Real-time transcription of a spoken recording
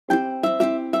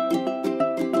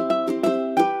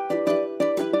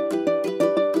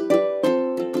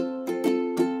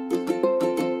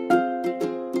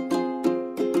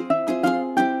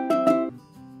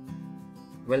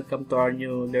welcome to our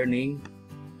new learning.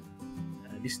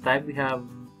 This time we have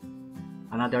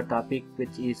another topic,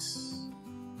 which is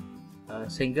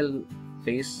single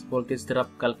phase voltage drop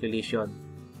calculation.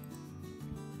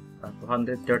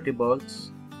 230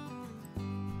 volts,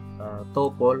 2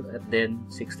 pole, and then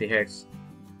 60 Hz.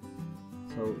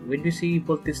 So when we see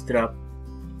voltage drop,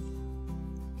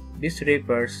 this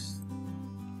refers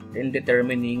in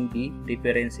determining the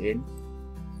difference in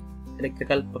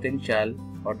electrical potential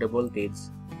or the voltage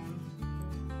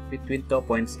between 2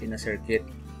 points in a circuit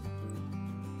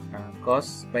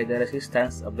caused by the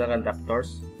resistance of the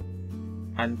conductors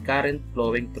and current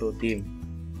flowing through them,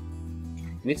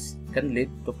 which can lead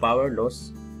to power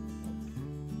loss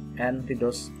and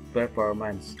reduce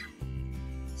performance.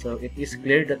 So it is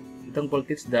clear that itong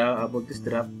voltage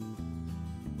drop,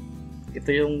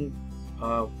 ito yung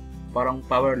parang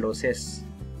power losses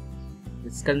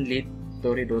which can lead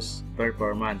to reduce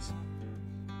performance.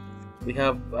 We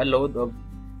have a load of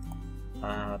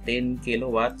 10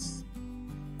 kilowatts,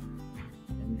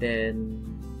 and then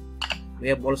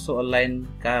we have also a line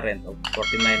current of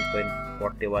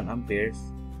 49.41 amperes,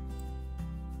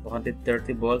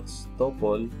 230 volts, 2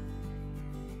 pole,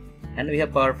 and we have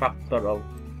power factor of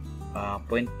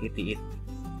 0.88.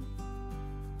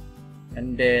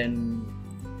 And then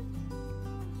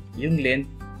yung length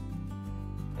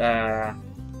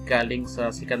galing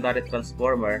sa secondary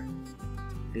transformer,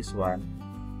 this one,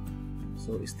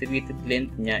 so estimated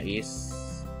length niya is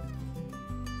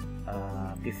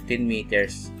 15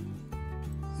 meters.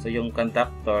 So yung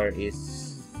conductor is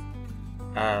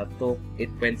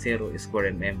 8.0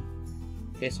 square mm.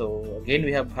 Okay, so again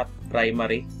we have hot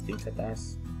primary yung sa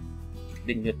taas,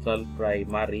 then neutral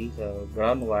primary, so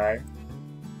ground wire,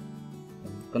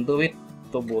 conduit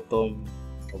to bottom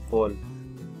of pole.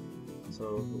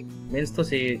 So means to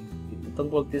say, itong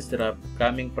voltage drop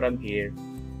coming from here,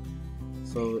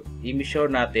 so i-measure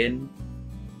natin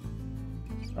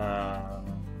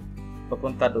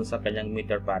papunta doon sa kanyang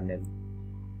meter panel.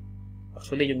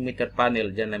 Actually yung meter panel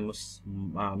dyan ay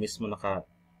mismo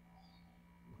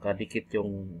nakadikit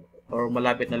yung, or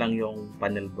malapit na lang yung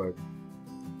panel board.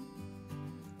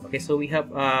 Okay, so we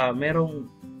have merong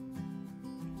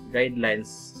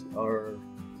guidelines or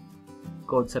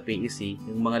code sa PEC,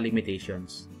 yung mga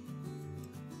limitations.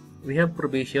 We have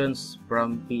provisions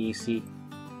from PEC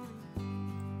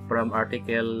from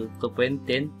Article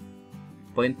 2.10.2.2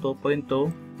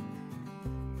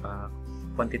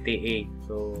 quantity A.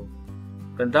 So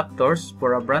conductors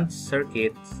for a branch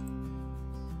circuit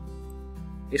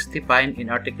is defined in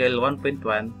Article 1.1,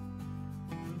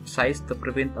 size to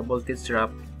prevent a voltage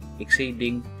drop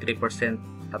exceeding 3%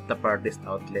 at the farthest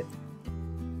outlet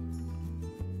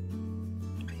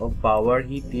of power,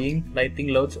 heating,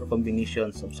 lighting loads, or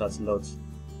combinations of such loads,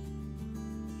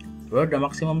 where the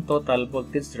maximum total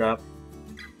voltage drop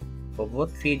of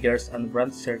both feeders and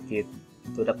branch circuit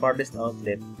to the farthest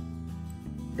outlet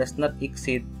does not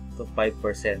exceed to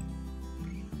 5%,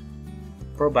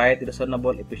 provide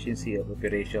reasonable efficiency of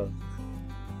operation.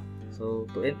 So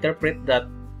to interpret that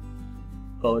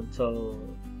code, so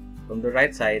from the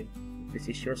right side, this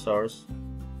is your source,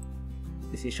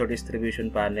 this is your distribution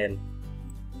panel,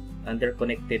 and they're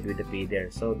connected with the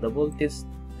feeder. So the voltage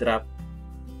drop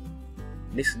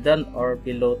less than or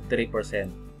below 3%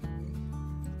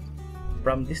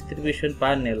 from distribution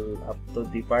panel up to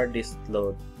the farthest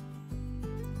load,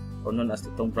 or known as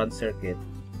itong branch circuit,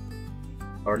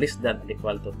 or less than or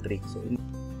equal to 3. So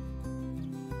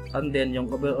and then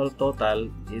yung overall total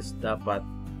is dapat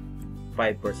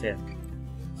 5%.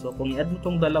 So kung i-add mo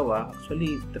itong dalawa,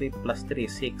 actually 3 plus 3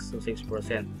 is 6, so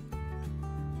 6%.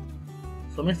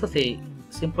 So means to say,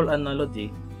 simple analogy,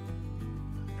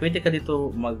 pwede ka dito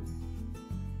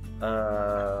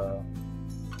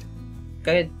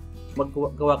kahit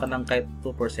maggawa ka ng kahit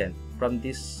 2% from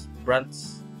this branch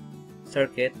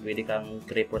circuit, pwede kang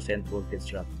 3%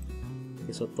 voltage drop.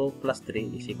 Okay, so 2 plus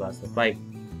 3 is equal to 5.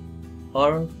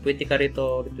 Or pwede ka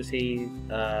dito say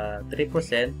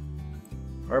 3%,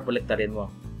 or baliktarin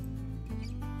mo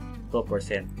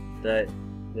 2%. The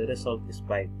result is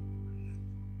 5.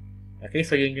 Okay,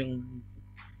 so yun yung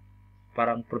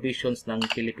parang provisions ng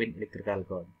Philippine Electrical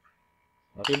Code.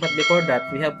 Okay, but before that,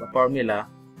 we have a formula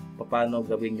paano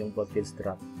gawin yung voltage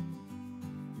drop.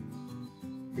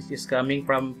 This is coming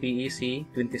from PEC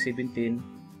 2017,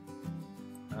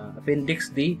 Appendix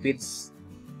D, page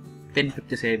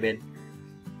 1057.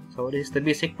 So this is the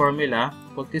basic formula.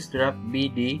 Voltage drop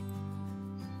BD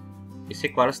is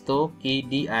equals to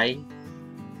KDI,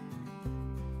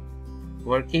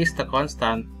 where K is the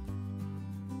constant,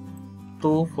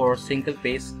 2 for single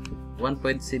phase,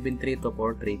 1.73 to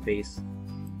for 3 phase.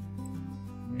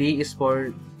 D is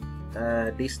for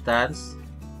distance.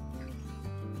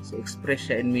 So express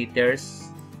siya in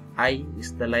meters. I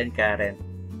is the line current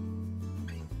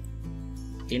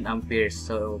in amperes.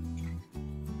 So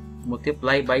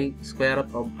multiply by square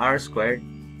root of R squared.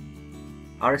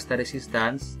 R is the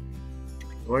resistance,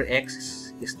 where X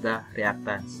is the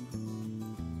reactance.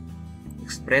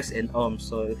 Express in ohms.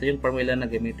 So ito yung formula na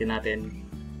gamitin natin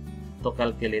to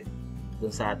calculate dun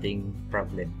sa ating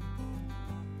problem.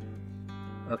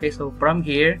 Okay, so from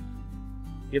here,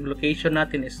 yung location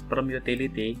natin is from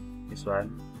utility, this one.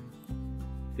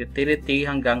 Utility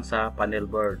hanggang sa panel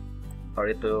board or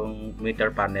itong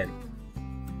meter panel.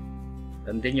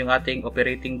 And then yung ating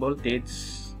operating voltage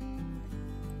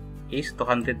is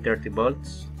 230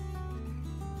 volts.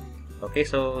 Okay,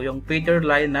 so yung feeder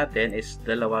line natin is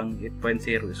dalawang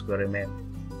 8.0 square mm.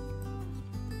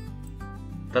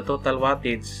 The total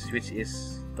wattage, which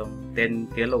is itong 10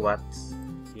 kilowatts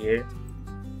here.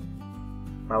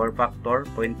 Power factor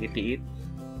 0.88.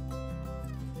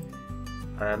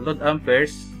 Load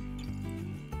amperes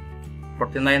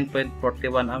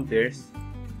 49.41 amperes.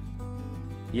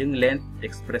 Yung length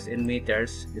expressed in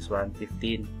meters, this one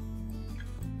 15.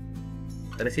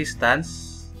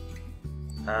 Resistance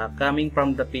coming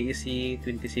from the PEC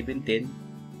 2017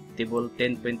 table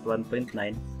 10.1.9.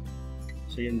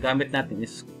 So yung gamit natin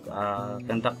is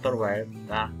conductor wire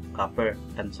na copper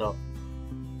tanso.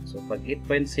 So pag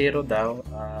 8.0 daw,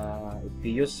 if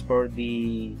you use for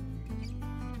the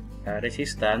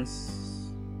resistance,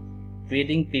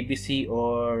 pwedeng PVC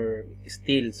or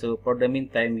steel. So for the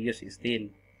meantime, we use steel,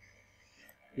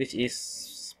 which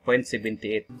is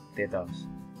 0.78 tetons.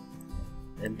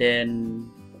 And then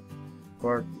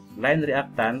for line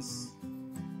reactance,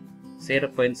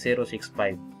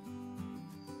 0.065.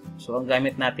 So ang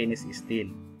gamit natin is steel.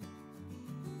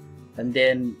 And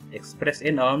then express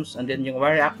in ohms, and then yung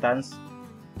wire reactance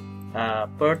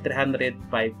per 305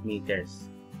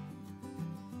 meters.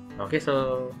 Okay,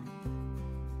 so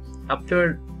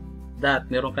after that,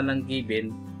 meron ka ng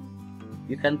given,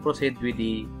 you can proceed with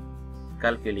the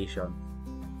calculation.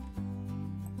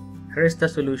 Here's the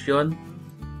solution.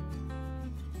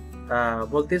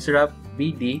 Voltage drop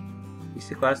BD is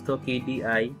equals to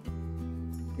KDI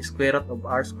square root of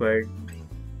R squared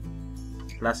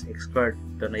plus X squared.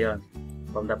 Ito na yun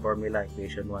from the formula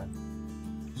equation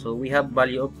 1. So we have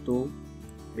value of 2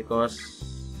 because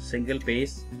single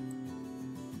phase.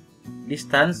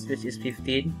 Distance, which is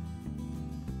 15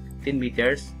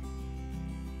 meters.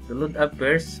 The load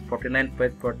amperes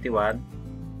 49.41,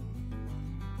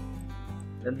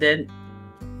 and then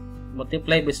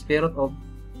multiply by square root of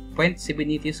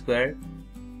 0.780 square,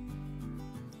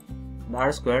 the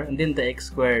R square, and then the X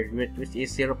squared, which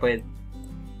is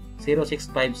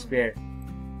 0.065 square.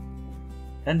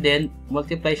 And then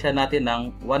multiply siya natin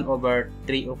ng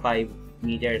 1/305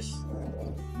 meters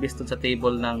based on sa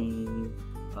table ng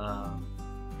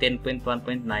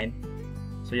 10.1.9.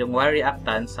 So yung wire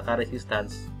reactance saka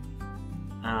resistance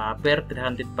per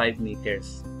 305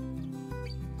 meters.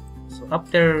 So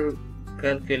after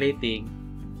calculating,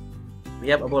 we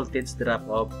have a voltage drop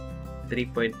of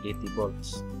 3.80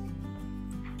 volts.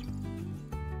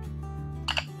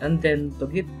 And then to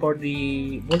get for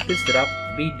the voltage drop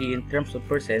BD in terms of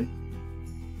percent,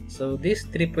 so this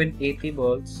 3.80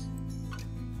 volts,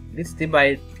 let's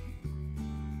divide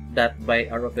that by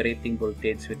our operating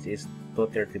voltage, which is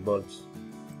 230 volts,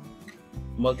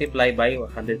 multiply by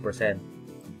 100%.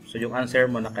 So yung answer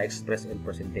mo naka-express in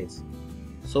percentage.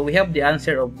 So we have the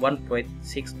answer of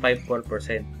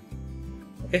 1.654%.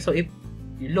 Okay, so if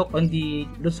you look on the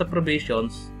doon sa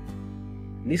provisions,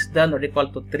 less than or equal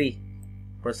to 3%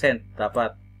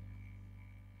 dapat,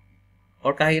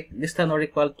 or kahit less than or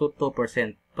equal to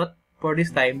 2%. But for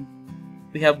this time,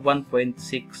 we have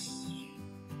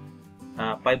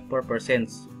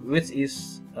 1.654%, which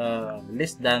is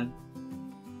less than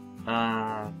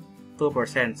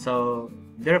 2%. So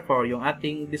therefore, yung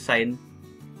ating design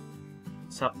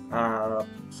sa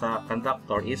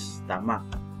conductor is tama.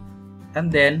 And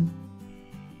then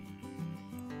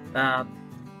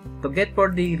to get for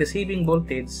the receiving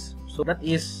voltage, so that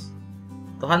is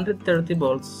 230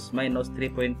 volts minus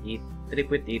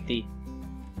 3.80.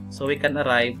 So we can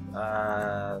arrive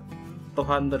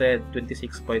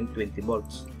 226.20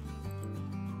 volts.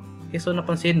 Okay, so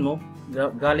napansin mo,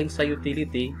 galing sa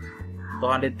utility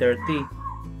 230.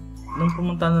 Nung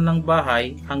pumunta na ng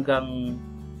bahay, hanggang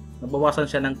nabawasan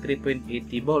siya ng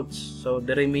 3.80 volts. So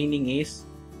the remaining is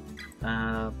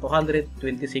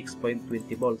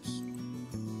 226.20 volts.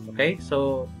 Okay,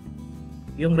 so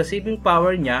yung receiving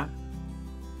power niya,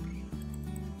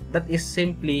 that is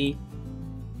simply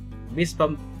based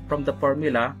from the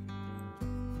formula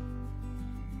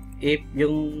if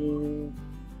yung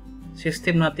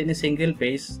system natin is single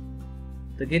phase,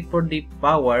 to get for the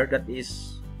power, that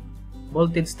is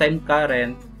voltage times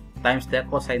current times the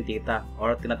cosine theta,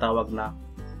 or tinatawag na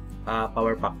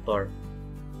power factor.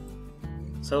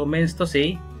 So means to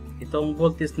say, itong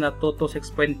voltage na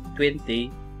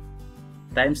 226.20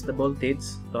 times the voltage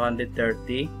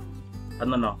 230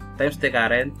 times the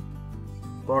current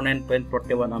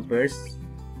 49.41 amperes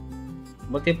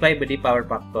multiply by the power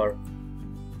factor.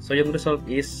 So yung result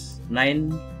is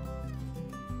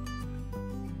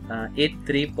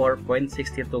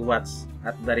 834.62 watts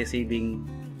at the receiving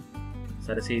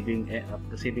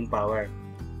power.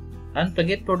 And to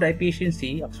get for the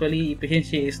efficiency, actually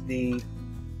efficiency is the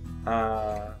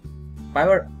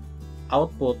power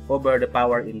output over the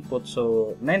power input.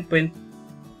 So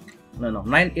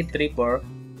 9834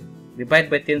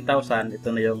 divide by 10,000, ito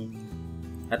na yung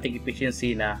ating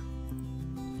efficiency na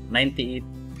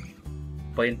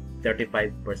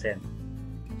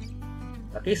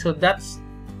 98.35%. Okay, so that's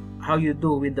how you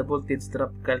do with the voltage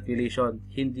drop calculation.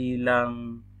 Hindi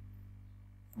lang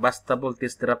basta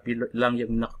voltage drop lang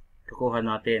yung nakukuha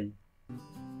natin.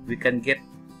 We can get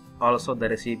also the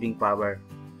receiving power.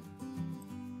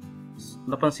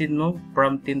 Napansin mo,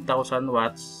 from 10,000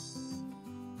 watts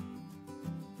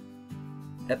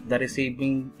at the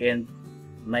receiving end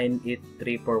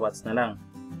 9834 watts na lang.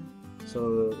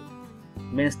 So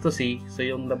means to see, so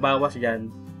yung nabawas dyan,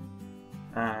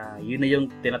 yun na yung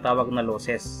tinatawag na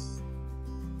losses.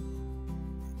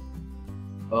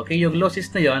 Okay, yung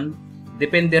losses na yun,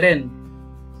 depende rin.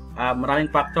 Maraming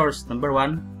factors. Number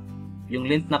 1, yung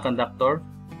length na conductor,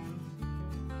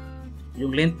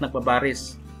 yung length na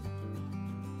babaris.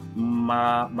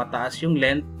 Mataas yung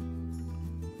length,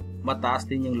 mataas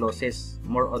din yung losses,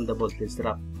 more on the voltage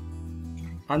drop.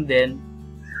 And then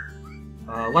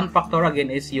one factor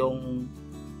again is yung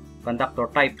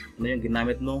conductor type, ano yung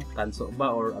ginamit mo, tanso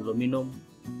ba or aluminum.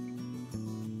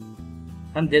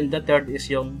 And then the third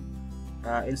is yung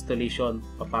installation,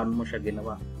 paano mo siya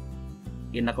ginawa,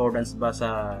 in accordance ba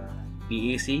sa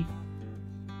PEC.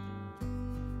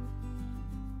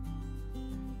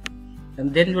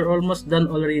 And then we're almost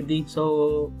done already.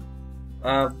 So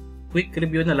quick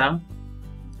review na lang.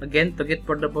 Again, to get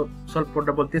for the solve for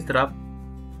the voltage drop,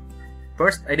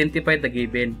 first identify the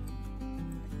given.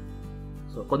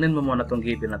 So kunin mo muna tong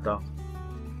given na to.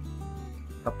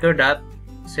 After that,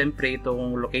 siyempre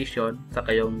itong location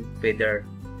saka yung feeder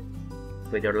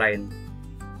line.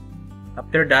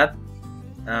 After that,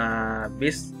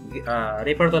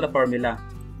 refer to the formula,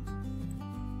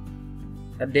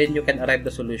 and then you can arrive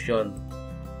the solution.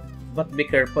 But be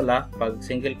careful pag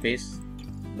single phase,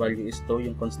 value is 2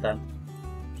 yung constant.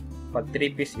 Pag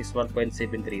 3 phase is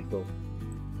 1.732.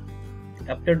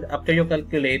 After you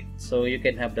calculate, so you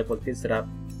can have the voltage drop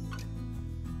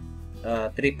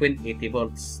 3.80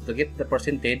 volts. To get the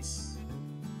percentage,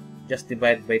 just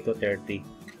divide by 230.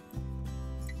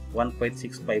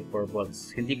 1.654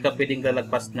 volts. Hindi ka pwedeng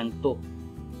lalagpas ng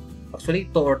 2.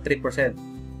 Actually 2 or 3%.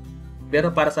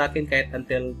 Pero para sa akin kahit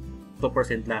until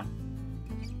 2% lang.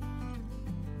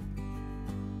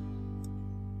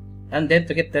 And then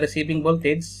to get the receiving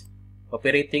voltage,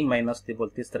 operating minus the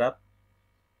voltage drop,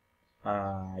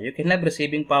 you can have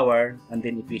receiving power and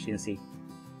then efficiency.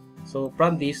 So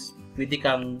from this, pwede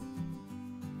kang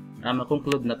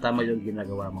makonclude na tama yung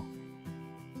ginagawa mo.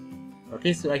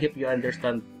 Okay, so I hope you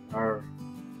understand our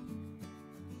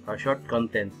short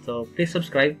content. So please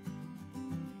subscribe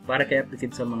para kayo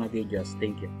updated sa mga videos.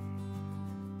 Thank you.